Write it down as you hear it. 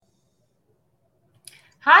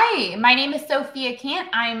Hi, my name is Sophia Kant.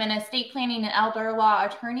 I'm an estate planning and elder law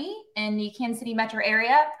attorney in the Kansas City metro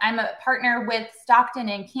area. I'm a partner with Stockton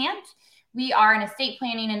and Kant. We are an estate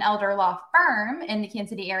planning and elder law firm in the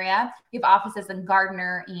Kansas City area. We have offices in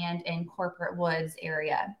Gardner and in Corporate Woods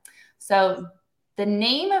area. So the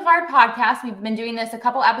name of our podcast, we've been doing this a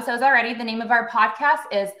couple episodes already. The name of our podcast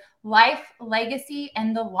is Life, Legacy,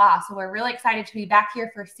 and the Law. So we're really excited to be back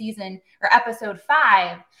here for episode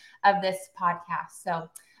 5 of this podcast. So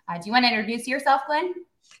do you want to introduce yourself, Glenn?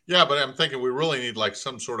 Yeah, but I'm thinking we really need like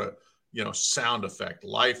some sort of, sound effect,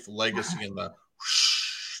 life, legacy, and the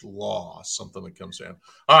law, something that comes in.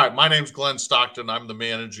 All right. My name's Glenn Stockton. I'm the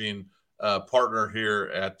managing partner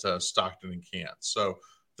here at Stockton and Kant. So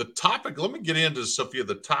the topic, let me get into, Sophia,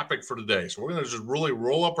 the topic for today. So we're going to just really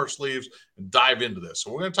roll up our sleeves and dive into this.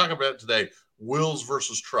 So we're going to talk about today, wills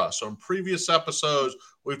versus trust. So in previous episodes,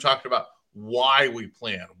 we've talked about why we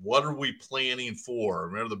plan. What are we planning for?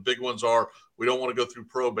 Remember, the big ones are we don't want to go through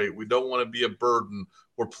probate. We don't want to be a burden.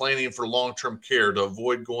 We're planning for long-term care to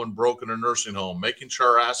avoid going broke in a nursing home, making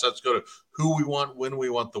sure our assets go to who we want, when we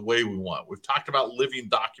want, the way we want. We've talked about living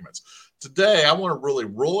documents. Today, I want to really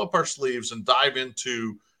roll up our sleeves and dive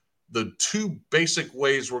into the two basic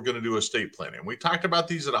ways we're going to do estate planning. We talked about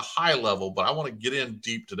these at a high level, but I want to get in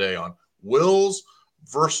deep today on wills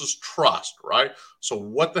versus trust, right? So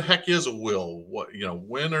what the heck is a will?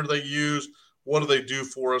 When are they used? What do they do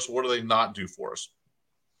for us? What do they not do for us?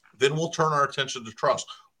 Then we'll turn our attention to trust.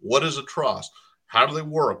 What is a trust? How do they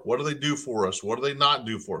work? What do they do for us? What do they not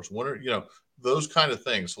do for us? What are, those kind of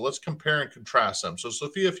things. So let's compare and contrast them. So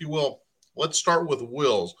Sophia, if you will, let's start with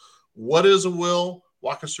wills. What is a will?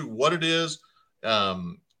 Walk us through what it is,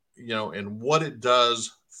 and what it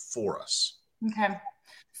does for us. Okay.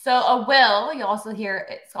 So a will, you also hear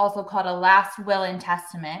it's also called a last will and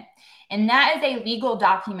testament. And that is a legal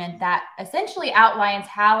document that essentially outlines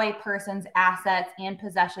how a person's assets and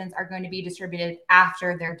possessions are going to be distributed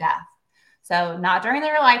after their death. So not during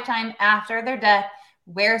their lifetime, after their death,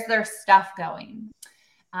 where's their stuff going?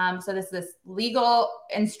 So this is legal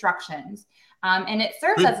instructions. And it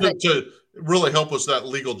serves as to really help us, that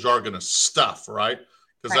legal jargon of stuff, right?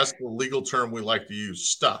 Because that's the legal term we like to use,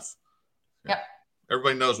 stuff. Yep.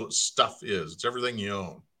 Everybody knows what stuff is. It's everything you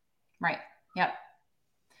own. Right. Yep.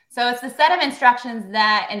 So it's the set of instructions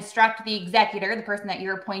that instruct the executor, the person that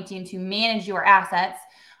you're appointing to manage your assets,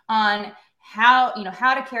 on how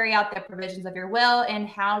to carry out the provisions of your will and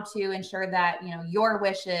how to ensure that, your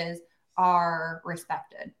wishes are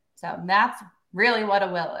respected. So that's really what a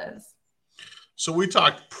will is. So we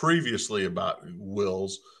talked previously about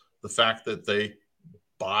wills, the fact that they,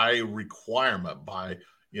 by requirement,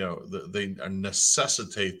 they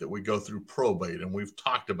necessitate that we go through probate, and we've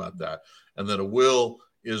talked about that, and that a will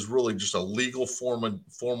is really just a legal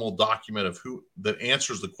formal document of who that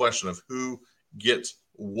answers the question of who gets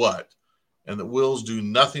what, and that wills do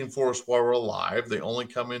nothing for us while we're alive. They only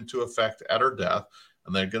come into effect at our death,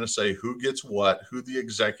 and they're going to say who gets what, who the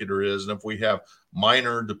executor is, and if we have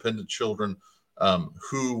minor dependent children,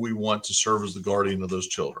 who we want to serve as the guardian of those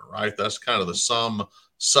children, right? That's kind of the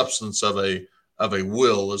substance of a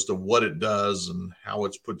will as to what it does and how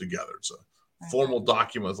it's put together. It's a formal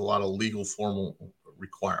document with a lot of legal formal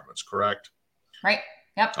requirements, correct? Right.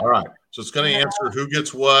 Yep. All right. So it's going to answer who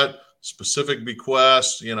gets what, specific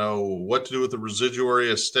bequests, what to do with the residuary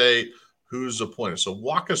estate, who's appointed. So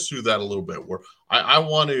walk us through that a little bit, where I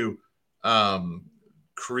want to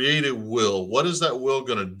create a will. What is that will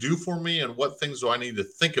going to do for me, and what things do I need to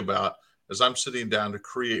think about as I'm sitting down to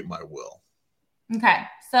create my will? Okay.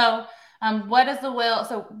 So what is the will?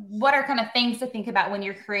 So what are kind of things to think about when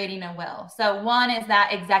you're creating a will? So one is that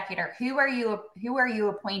executor. Who are you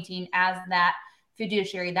appointing as that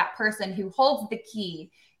fiduciary, that person who holds the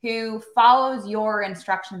key, who follows your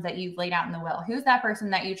instructions that you've laid out in the will? Who's that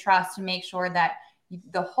person that you trust to make sure that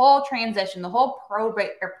the whole transition, the whole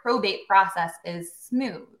probate process is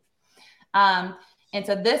smooth? And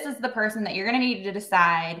so this is the person that you're going to need to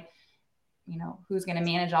decide, who's going to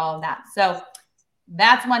manage all of that. So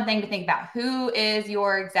that's one thing to think about. Who is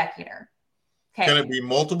your executor? Okay. Can it be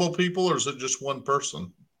multiple people, or is it just one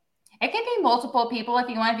person? It can be multiple people. If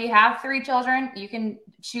you have 3 children, you can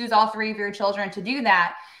choose all 3 of your children to do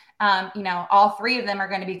that. All 3 of them are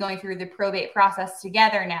going to be going through the probate process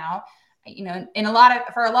together now.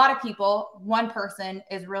 For a lot of people, one person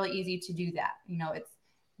is really easy to do that. It's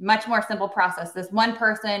much more simple process. This one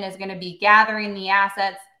person is going to be gathering the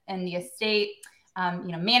assets and the estate,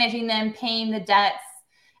 managing them, paying the debts,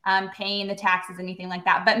 paying the taxes, anything like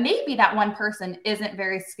that. But maybe that one person isn't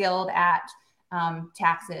very skilled at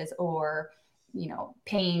taxes or,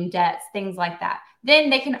 paying debts, things like that.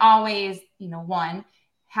 Then they can always,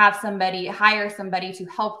 hire somebody to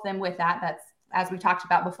help them with that. That's, as we talked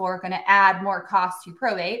about before, going to add more cost to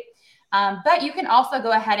probate. But you can also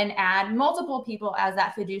go ahead and add multiple people as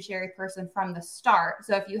that fiduciary person from the start.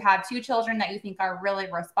 So if you have 2 children that you think are really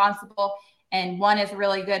responsible, and one is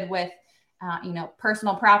really good with,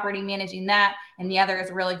 personal property, managing that, and the other is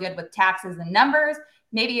really good with taxes and numbers,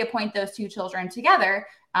 maybe appoint those 2 children together,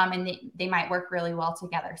 and they might work really well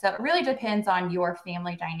together. So it really depends on your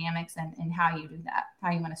family dynamics and how you do that, how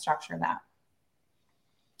you want to structure that.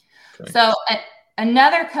 Okay. So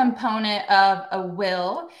another component of a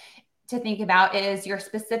will to think about is your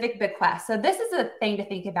specific bequest. So this is a thing to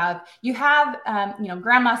think about. You have,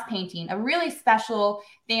 grandma's painting, a really special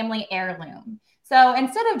family heirloom. So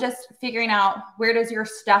instead of just figuring out where does your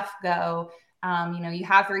stuff go, you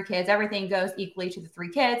have 3 kids, everything goes equally to the 3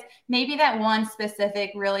 kids. Maybe that one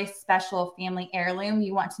specific, really special family heirloom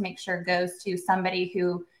you want to make sure goes to somebody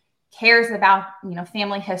who cares about,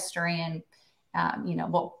 family history and,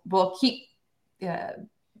 will keep,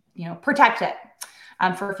 protect it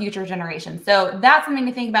for future generations. So that's something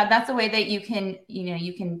to think about. That's a way that you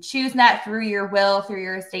can choose that through your will, through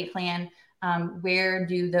your estate plan. Where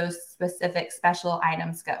do those specific special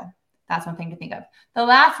items go? That's one thing to think of. The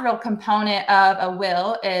last real component of a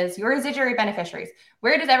will is your residuary beneficiaries.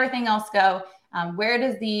 Where does everything else go? Where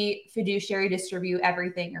does the fiduciary distribute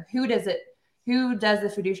everything, or who does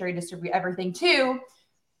the fiduciary distribute everything to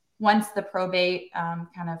once the probate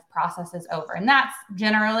kind of process is over? And that's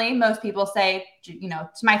generally, most people say, to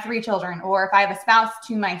my 3 children, or if I have a spouse,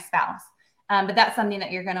 to my spouse. But that's something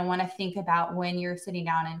that you're going to want to think about when you're sitting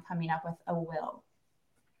down and coming up with a will.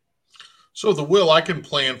 So the will, I can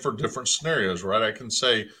plan for different scenarios, right? I can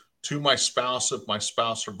say to my spouse, if my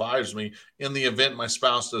spouse survives me. In the event my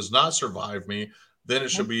spouse does not survive me, then it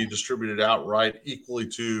should be distributed outright equally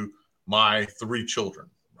to my 3 children,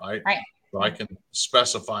 right? Right. So I can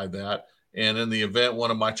specify that. And in the event one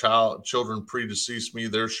of my children predecease me,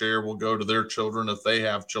 their share will go to their children if they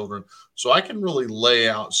have children. So I can really lay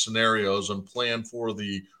out scenarios and plan for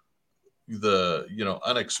the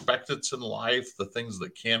unexpecteds in life, the things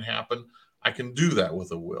that can happen. I can do that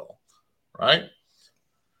with a will, right?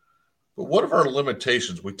 But what are our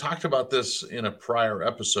limitations? We talked about this in a prior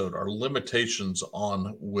episode, our limitations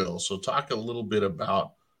on will. So talk a little bit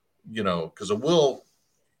about, because a will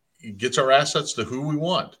gets our assets to who we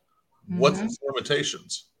want. What's its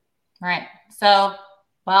limitations? Right. So,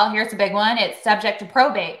 here's a big one. It's subject to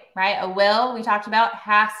probate, right? A will, we talked about,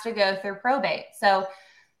 has to go through probate. So,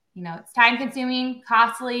 it's time consuming,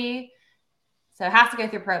 costly. So it has to go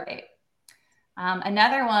through probate.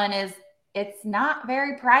 Another one is it's not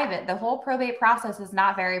very private. The whole probate process is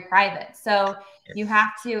not very private. So you have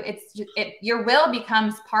to, your will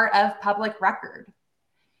becomes part of public record.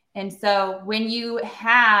 And so when you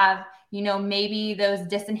have, maybe those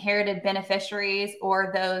disinherited beneficiaries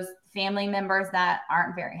or those family members that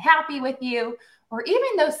aren't very happy with you, or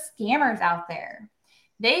even those scammers out there,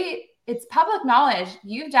 it's public knowledge.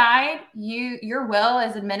 You died, your will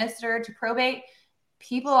is administered to probate.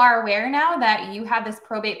 People are aware now that you have this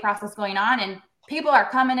probate process going on, and people are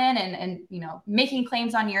coming in and making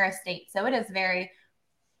claims on your estate. So it is very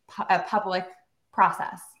a public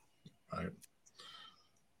process. Right.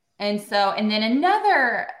 And then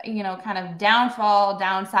another, kind of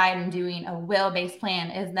downside in doing a will-based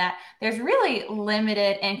plan is that there's really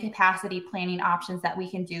limited incapacity planning options that we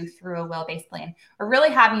can do through a will-based plan. We're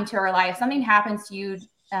really having to rely, if something happens to you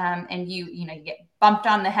and you get bumped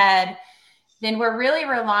on the head, then we're really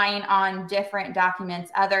relying on different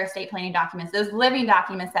documents, other estate planning documents, those living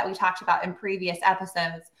documents that we talked about in previous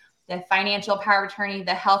episodes, the financial power of attorney,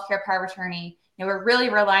 the healthcare power of attorney. We're really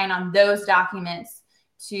relying on those documents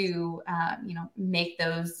to, make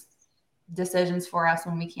those decisions for us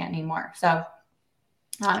when we can't anymore. So,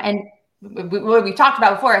 and what we talked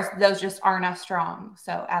about before is those just aren't as strong.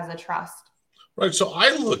 So as a trust. Right. So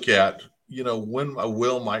I look at, when a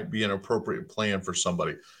will might be an appropriate plan for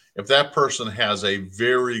somebody. If that person has a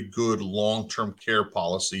very good long-term care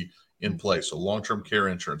policy in place, so long-term care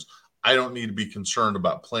insurance, I don't need to be concerned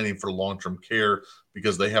about planning for long-term care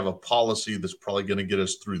because they have a policy that's probably going to get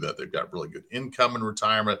us through that. They've got really good income in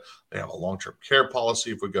retirement. They have a long-term care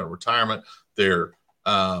policy. If we go to retirement, they're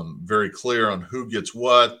very clear on who gets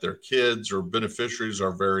what. Their kids or beneficiaries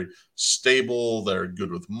are very stable. They're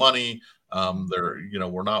good with money.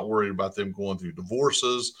 We're not worried about them going through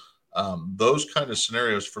divorces. Those kind of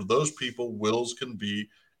scenarios for those people, wills can be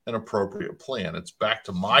an appropriate plan. It's back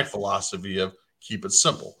to my philosophy of keep it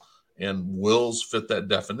simple. And wills fit that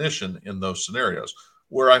definition in those scenarios.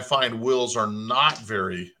 Where I find wills are not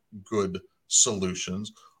very good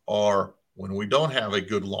solutions are when we don't have a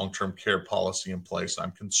good long-term care policy in place,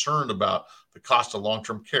 I'm concerned about the cost of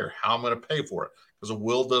long-term care, how I'm going to pay for it, because a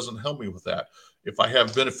will doesn't help me with that. If I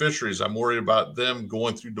have beneficiaries, I'm worried about them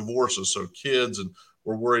going through divorces. So kids, and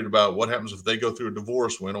we're worried about what happens if they go through a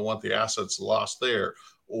divorce. We don't want the assets lost there.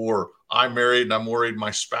 Or I'm married and I'm worried my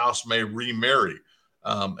spouse may remarry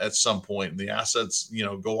at some point, and the assets,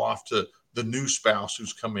 go off to the new spouse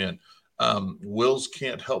who's come in. Wills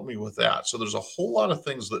can't help me with that. So there's a whole lot of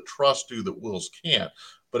things that trusts do that wills can't.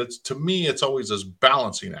 But to me, it's always this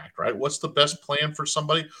balancing act, right? What's the best plan for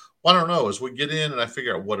somebody? Well, I don't know. As we get in and I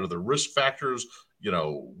figure out what are the risk factors,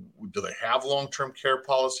 do they have long-term care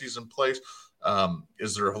policies in place?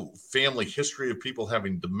 Is there a family history of people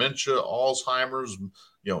having dementia, Alzheimer's,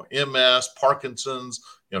 MS, Parkinson's,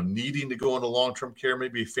 needing to go into long-term care,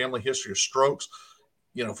 maybe a family history of strokes?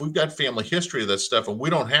 If we've got family history of that stuff and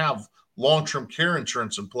we don't have long-term care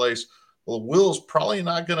insurance in place, well, will's probably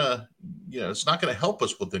not going to, it's not going to help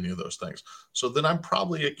us with any of those things. So then I'm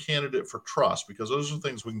probably a candidate for trust, because those are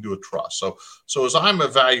things we can do with trust. So as I'm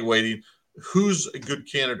evaluating who's a good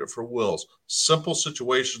candidate for wills, simple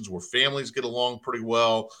situations where families get along pretty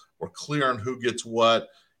well, we're clear on who gets what,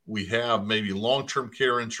 we have maybe long-term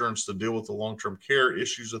care insurance to deal with the long-term care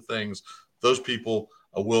issues of things, those people,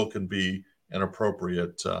 a will can be an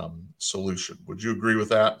appropriate solution. Would you agree with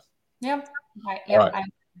that? Yep. All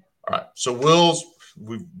right. So wills,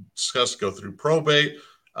 we've discussed, go through probate,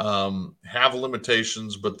 have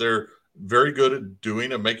limitations, but they're very good at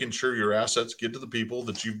doing and making sure your assets get to the people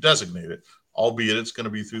that you've designated, albeit it's going to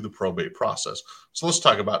be through the probate process. So let's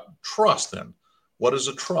talk about trust then. What is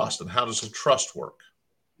a trust and how does a trust work?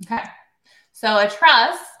 Okay. So a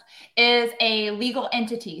trust is a legal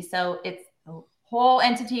entity. So it's a whole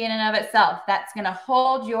entity in and of itself that's going to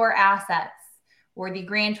hold your assets or the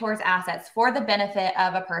grantor's assets for the benefit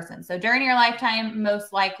of a person. So during your lifetime,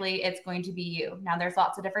 most likely it's going to be you. Now, there's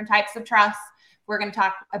lots of different types of trusts. We're going to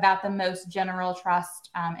talk about the most general trust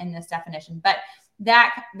in this definition. But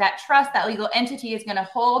that trust, that legal entity, is going to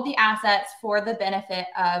hold the assets for the benefit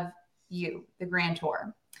of you, the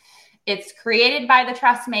grantor. It's created by the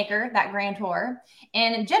trust maker, that grantor,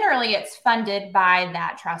 and generally it's funded by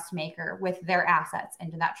that trust maker with their assets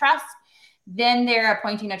into that trust. Then they're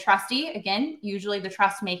appointing a trustee, again, usually the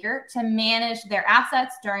trust maker, to manage their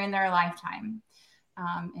assets during their lifetime.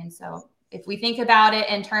 And so if we think about it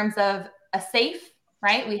in terms of a safe,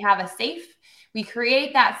 right? We have a safe. We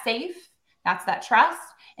create that safe. That's that trust.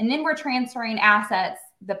 And then we're transferring assets,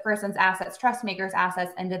 the person's assets, trust maker's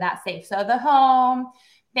assets, into that safe. So the home,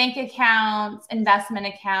 bank accounts, investment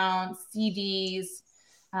accounts, CDs,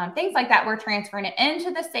 things like that, we're transferring it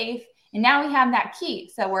into the safe. And now we have that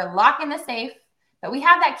key. So we're locking the safe, but we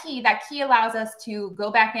have that key. That key allows us to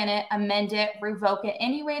go back in it, amend it, revoke it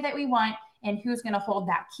any way that we want. And who's going to hold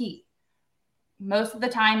that key? Most of the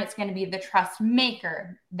time, it's going to be the trust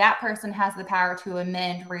maker. That person has the power to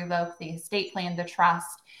amend, revoke the estate plan, the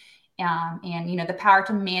trust, and the power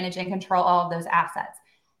to manage and control all of those assets.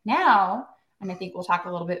 Now, and I think we'll talk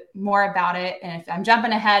a little bit more about it. And if I'm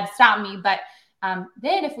jumping ahead, stop me. But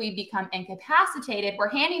then if we become incapacitated, we're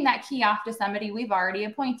handing that key off to somebody we've already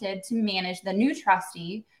appointed to manage, the new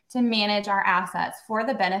trustee, to manage our assets for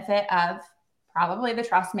the benefit of probably the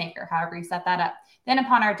trust maker, however you set that up. Then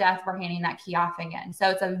upon our death, we're handing that key off again. So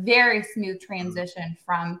it's a very smooth transition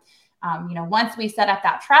from, once we set up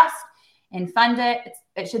that trust and fund it,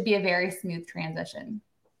 it should be a very smooth transition.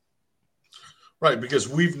 Right, because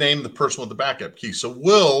we've named the person with the backup key. So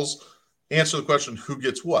wills answer the question, who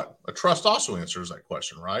gets what? A trust also answers that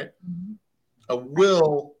question, right? Mm-hmm. A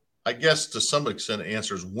will, I guess, to some extent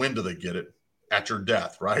answers when do they get it? At your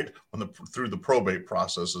death, right? Through the probate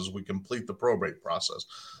process, as we complete the probate process.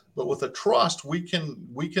 But with a trust, we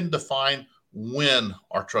can define when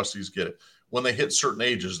our trustees get it. When they hit certain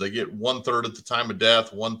ages, they get 1/3 at the time of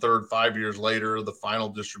death, 1/3 5 years later, the final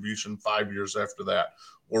distribution 5 years after that.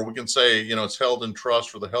 Or we can say, it's held in trust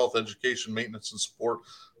for the health, education, maintenance, and support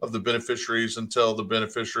of the beneficiaries until the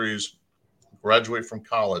beneficiaries graduate from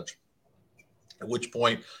college, at which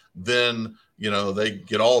point then, they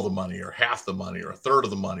get all the money or half the money or 1/3 of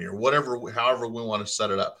the money or whatever, however we want to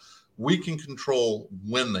set it up. We can control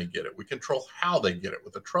when they get it. We control how they get it.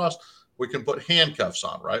 With a trust, we can put handcuffs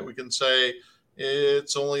on, right? We can say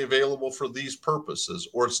it's only available for these purposes,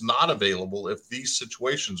 or it's not available if these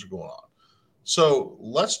situations are going on. So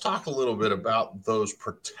let's talk a little bit about those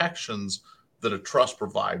protections that a trust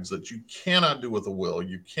provides that you cannot do with a will,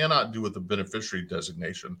 you cannot do with a beneficiary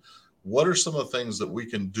designation. What are some of the things that we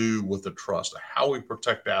can do with a trust, how we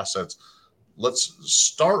protect assets? Let's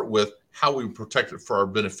start with how we protect it for our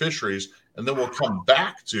beneficiaries, and then we'll come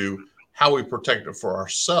back to how we protect it for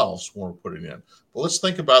ourselves when we're putting in. But let's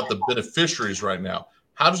think about the beneficiaries right now.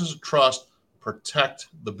 How does a trust protect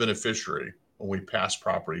the beneficiary when we pass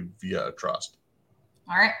property via a trust?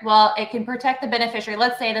 All right. Well, it can protect the beneficiary.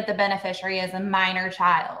 Let's say that the beneficiary is a minor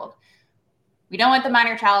child. We don't want the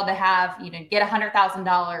minor child to have, get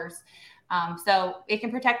 $100,000. So it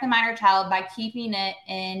can protect the minor child by keeping it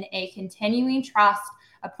in a continuing trust,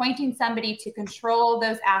 appointing somebody to control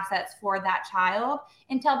those assets for that child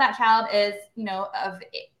until that child is, of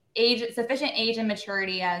sufficient age and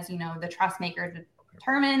maturity as, the trust maker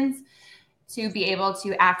determines, to be able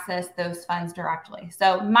to access those funds directly.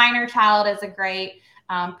 So minor child is a great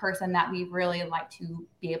person that we really like to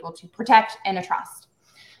be able to protect in a trust.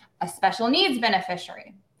 A special needs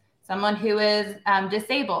beneficiary, someone who is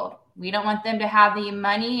disabled. We don't want them to have the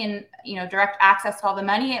money and direct access to all the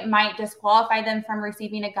money. It might disqualify them from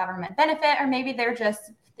receiving a government benefit, or maybe they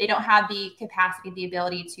don't have the capacity, the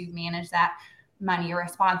ability to manage that money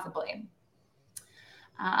responsibly.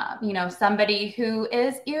 Somebody who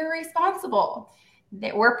is irresponsible.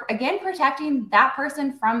 We're again protecting that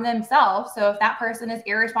person from themselves. So if that person is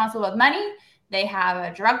irresponsible with money, they have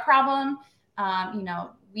a drug problem,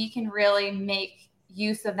 we can really make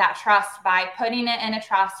use of that trust by putting it in a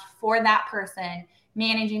trust for that person,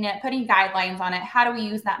 managing it, putting guidelines on it. How do we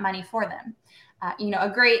use that money for them? A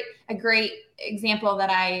great example that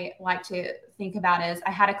I like to think about is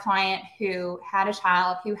I had a client who had a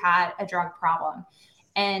child who had a drug problem,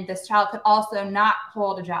 and this child could also not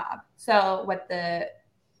hold a job. So what the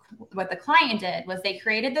client did was they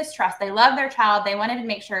created this trust. They loved their child. They wanted to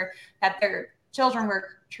make sure that their children were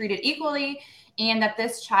treated equally, and that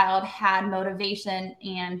this child had motivation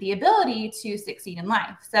and the ability to succeed in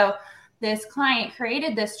life. So this client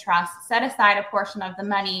created this trust, set aside a portion of the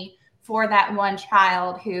money for that one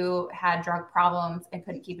child who had drug problems and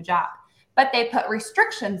couldn't keep a job. But they put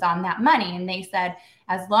restrictions on that money, and they said,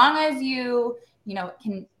 as long as you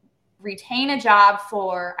can retain a job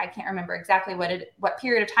for, I can't remember exactly what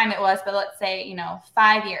period of time it was, but let's say,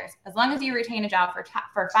 5 years. As long as you retain a job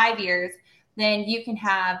for 5 years, then you can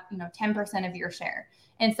have, 10% of your share.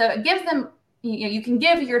 And so it gives them, you can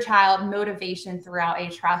give your child motivation throughout a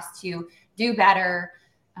trust to do better.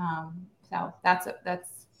 So that's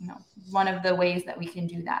one of the ways that we can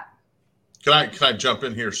do that. Can I jump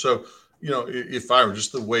in here? So, if I were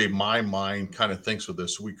just the way my mind kind of thinks with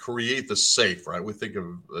this, we create the safe, right? We think of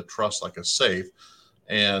a trust like a safe,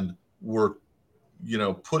 and we're,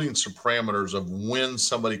 putting some parameters of when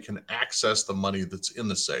somebody can access the money that's in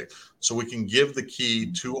the safe. So we can give the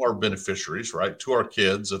key to our beneficiaries, right? To our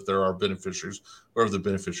kids, if they're our beneficiaries, whoever the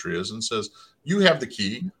beneficiary is, and says, you have the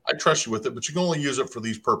key. I trust you with it, but you can only use it for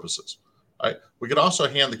these purposes. Right? We could also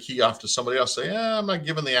hand the key off to somebody else, say, I'm not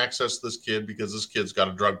giving the access to this kid because this kid's got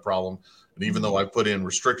a drug problem. And even though I put in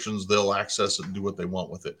restrictions, they'll access it and do what they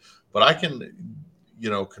want with it. But I can,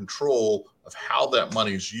 control of how that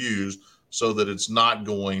money's used so that it's not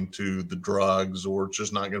going to the drugs, or it's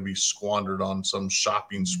just not going to be squandered on some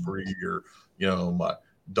shopping spree, or, my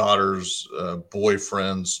daughter's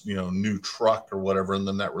boyfriend's, new truck or whatever. And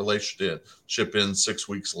then that relationship ends 6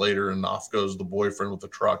 weeks later, and off goes the boyfriend with the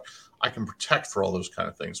truck. I can protect for all those kind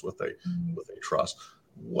of things with a trust.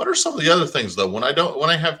 What are some of the other things though? When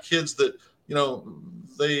I have kids that,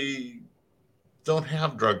 they don't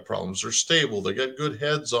have drug problems, they're stable, they got good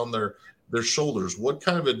heads on their shoulders. What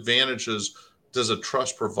kind of advantages does a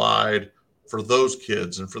trust provide for those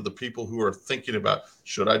kids and for the people who are thinking about,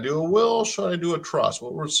 should I do a will? Should I do a trust?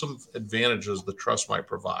 What were some advantages the trust might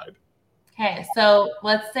provide? Okay. So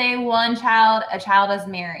let's say a child is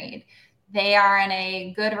married. They are in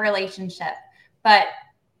a good relationship, but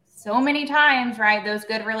so many times, right, those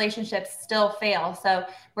good relationships still fail. So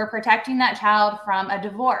we're protecting that child from a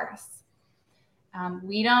divorce.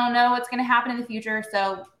 We don't know what's going to happen in the future.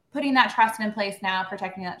 So putting that trust in place now,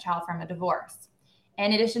 protecting that child from a divorce.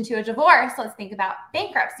 In addition to a divorce, let's think about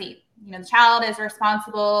bankruptcy. The child is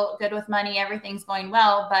responsible, good with money, everything's going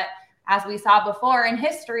well. But as we saw before in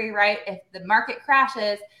history, right, if the market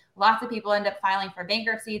crashes, lots of people end up filing for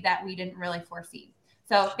bankruptcy that we didn't really foresee.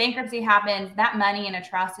 So bankruptcy happens, that money in a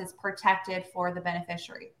trust is protected for the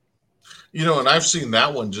beneficiary. And I've seen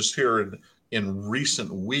that one just here in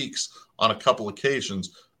recent weeks on a couple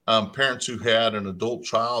occasions. Parents who had an adult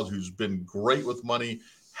child who's been great with money,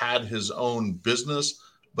 had his own business,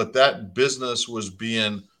 but that business was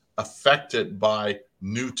being affected by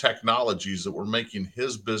new technologies that were making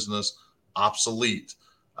his business obsolete.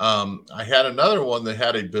 I had another one that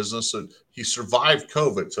had a business that he survived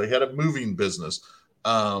COVID. So he had a moving business,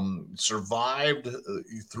 survived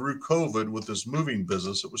through COVID with this moving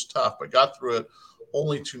business. It was tough, but got through it,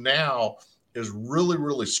 only to now is really,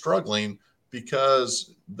 really struggling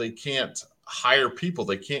because they can't hire people.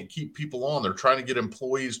 They can't keep people on. They're trying to get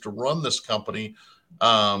employees to run this company.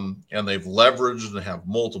 And they've leveraged and have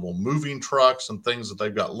multiple moving trucks and things that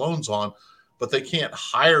they've got loans on, but they can't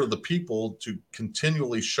hire the people to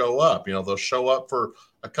continually show up. They'll show up for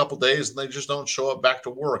a couple of days and they just don't show up back to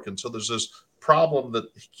work. And so there's this problem that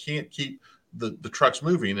he can't keep the trucks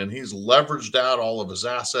moving, and he's leveraged out all of his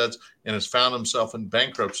assets and has found himself in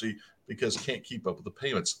bankruptcy because he can't keep up with the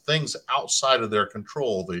payments. Things outside of their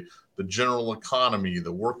control, the general economy,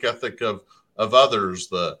 the work ethic of others,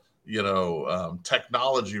 the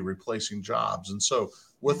technology replacing jobs. And so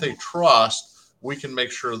with a trust, we can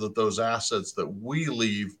make sure that those assets that we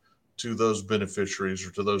leave to those beneficiaries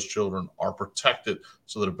or to those children are protected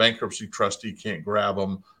so that a bankruptcy trustee can't grab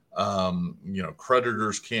them.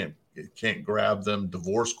 Creditors can't grab them.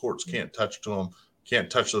 Divorce courts can't touch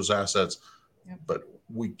those assets. Yep. But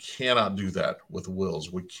we cannot do that with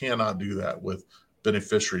wills. We cannot do that with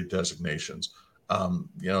beneficiary designations. In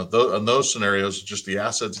those scenarios, just the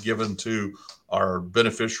assets given to our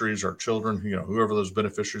beneficiaries, our children, whoever those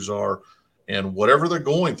beneficiaries are, and whatever they're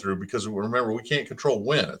going through, because remember, we can't control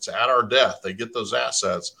when. It's at our death they get those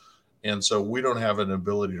assets, and so we don't have an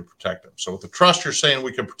ability to protect them. So with the trust, you're saying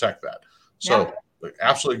we can protect that. So I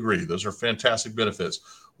absolutely agree. Those are fantastic benefits.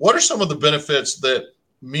 What are some of the benefits that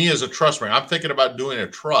me as a trust man, I'm thinking about doing a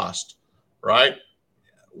trust, right?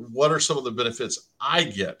 What are some of the benefits I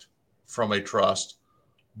get from a trust,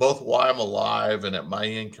 both while I'm alive and at my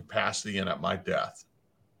incapacity and at my death?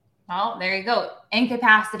 Well, there you go.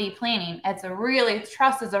 Incapacity planning.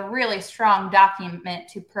 Trust is a really strong document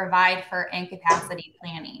to provide for incapacity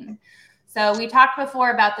planning. So we talked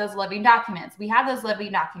before about those living documents. We have those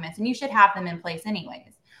living documents, and you should have them in place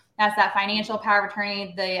anyways. That's that financial power of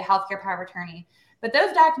attorney, the healthcare power of attorney. But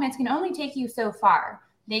those documents can only take you so far.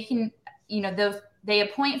 They can, they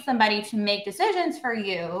appoint somebody to make decisions for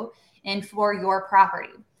you and for your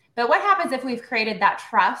property. But what happens if we've created that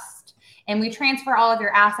trust and we transfer all of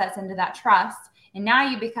your assets into that trust, and now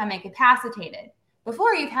you become incapacitated?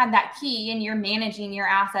 Before, you've had that key and you're managing your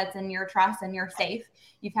assets and your trust and you're safe.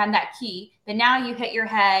 You've had that key, but now you hit your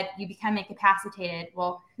head, you become incapacitated.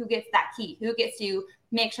 Well, who gets that key? Who gets to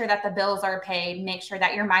make sure that the bills are paid, make sure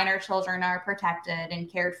that your minor children are protected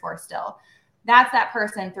and cared for still? That's that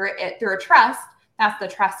person through a trust. That's the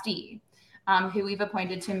trustee who we've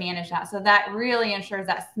appointed to manage that. So that really ensures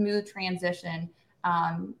that smooth transition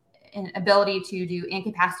and ability to do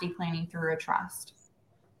incapacity planning through a trust.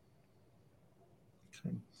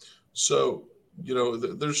 Okay. So,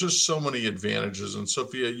 there's just so many advantages. And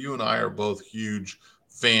Sophia, you and I are both huge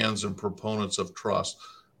fans and proponents of trust.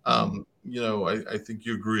 I think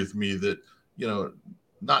you agree with me that,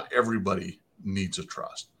 not everybody needs a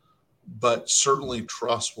trust, but certainly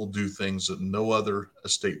trust will do things that no other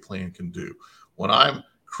estate plan can do. When I'm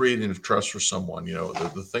creating a trust for someone,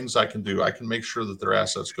 the things I can do, I can make sure that their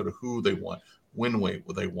assets go to who they want, when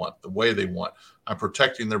they want, the way they want. I'm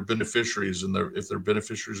protecting their beneficiaries, and if their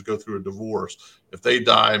beneficiaries go through a divorce, if they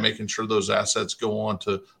die, making sure those assets go on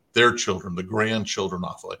to their children, the grandchildren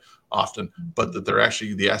often, but that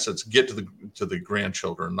the assets get to the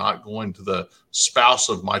grandchildren, not going to the spouse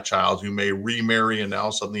of my child who may remarry and now all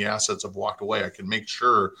of a sudden the assets have walked away. I can make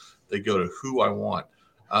sure they go to who I want.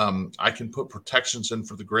 I can put protections in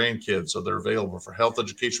for the grandkids so they're available for health,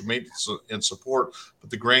 education, maintenance, and support, but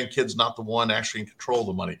the grandkid's not the one actually in control of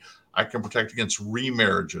the money. I can protect against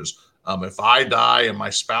remarriages. If I die and my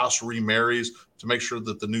spouse remarries, to make sure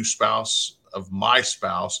that the new spouse of my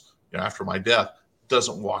spouse, after my death,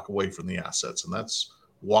 doesn't walk away from the assets. And that's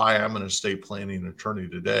why I'm an estate planning attorney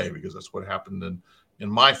today, because that's what happened in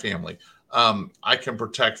my family. I can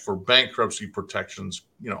protect for bankruptcy protections,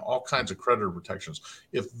 all kinds of creditor protections.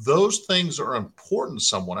 If those things are important to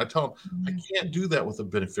someone, I tell them, I can't do that with a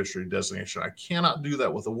beneficiary designation. I cannot do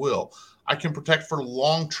that with a will. I can protect for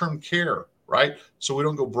long-term care, right? So we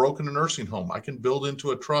don't go broke in a nursing home. I can build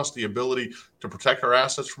into a trust the ability to protect our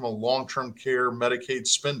assets from a long-term care Medicaid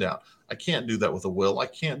spend down. I can't do that with a will. I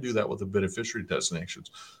can't do that with the beneficiary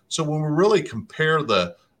designations. So when we really compare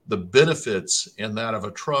the benefits in that of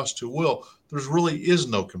a trust to will, there really is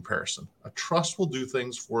no comparison. A trust will do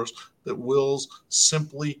things for us that wills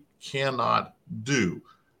simply cannot do.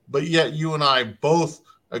 But yet you and I both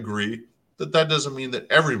agree that doesn't mean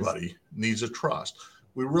that everybody needs a trust.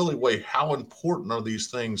 We really weigh how important are these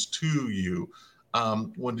things to you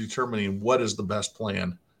when determining what is the best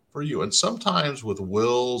plan for you. And sometimes with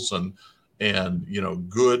wills and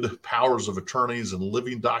good powers of attorneys and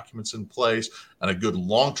living documents in place and a good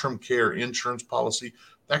long-term care insurance policy,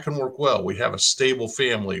 that can work well. We have a stable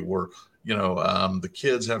family. We're The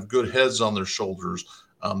kids have good heads on their shoulders.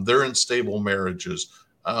 They're in stable marriages.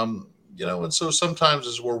 And so sometimes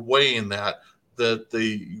as we're weighing that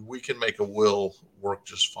we can make a will work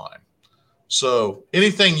just fine. So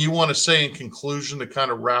anything you want to say in conclusion to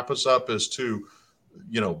kind of wrap us up as to,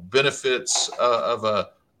 benefits of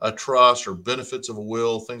a trust or benefits of a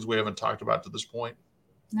will, things we haven't talked about to this point?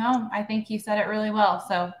 No, I think you said it really well.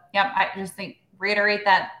 So, yep, I just think reiterate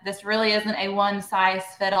that this really isn't a one size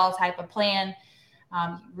fit all type of plan.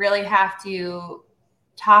 You really have to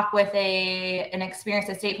talk with an experienced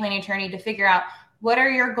estate planning attorney to figure out what are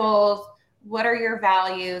your goals, what are your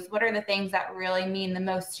values, what are the things that really mean the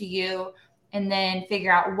most to you, and then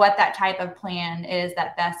figure out what that type of plan is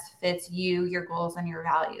that best fits you, your goals, and your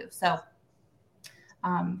values. So,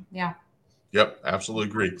 yeah. Yep, absolutely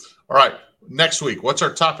agree. All right, next week, what's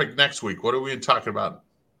our topic next week? What are we talking about?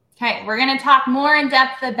 Okay, we're going to talk more in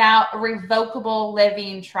depth about revocable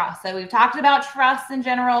living trust. So we've talked about trusts in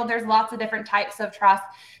general. There's lots of different types of trust,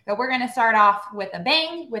 but we're going to start off with a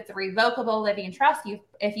bang with the revocable living trust.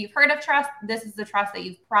 If you've heard of trust, this is the trust that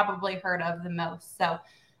you've probably heard of the most. So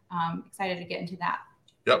excited to get into that.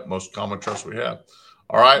 Yep, most common trust we have.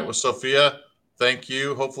 All right, well, Sophia, thank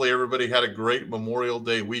you. Hopefully everybody had a great Memorial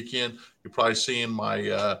Day weekend. You're probably seeing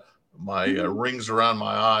my rings around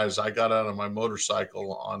my eyes. I got out of my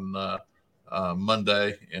motorcycle on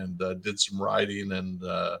Monday and did some riding, and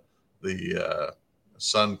the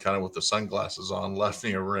sun, kind of with the sunglasses on, left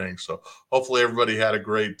me a ring. So hopefully everybody had a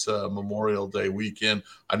great Memorial Day weekend.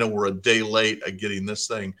 I know we're a day late at getting this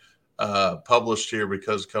thing published here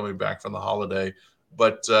because coming back from the holiday,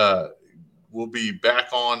 but we'll be back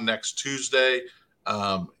on next Tuesday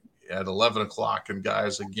at 11 o'clock. And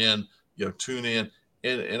guys, again, tune in.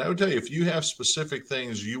 And I would tell you, if you have specific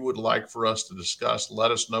things you would like for us to discuss, let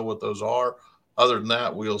us know what those are. Other than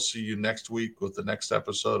that, we'll see you next week with the next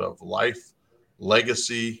episode of Life,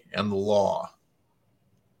 Legacy, and the Law.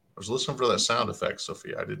 I was listening for that sound effect,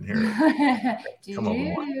 Sophia. I didn't hear it. Come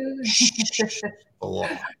on. The law.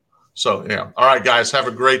 So, yeah. All right, guys. Have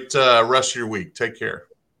a great rest of your week. Take care.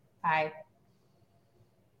 Bye.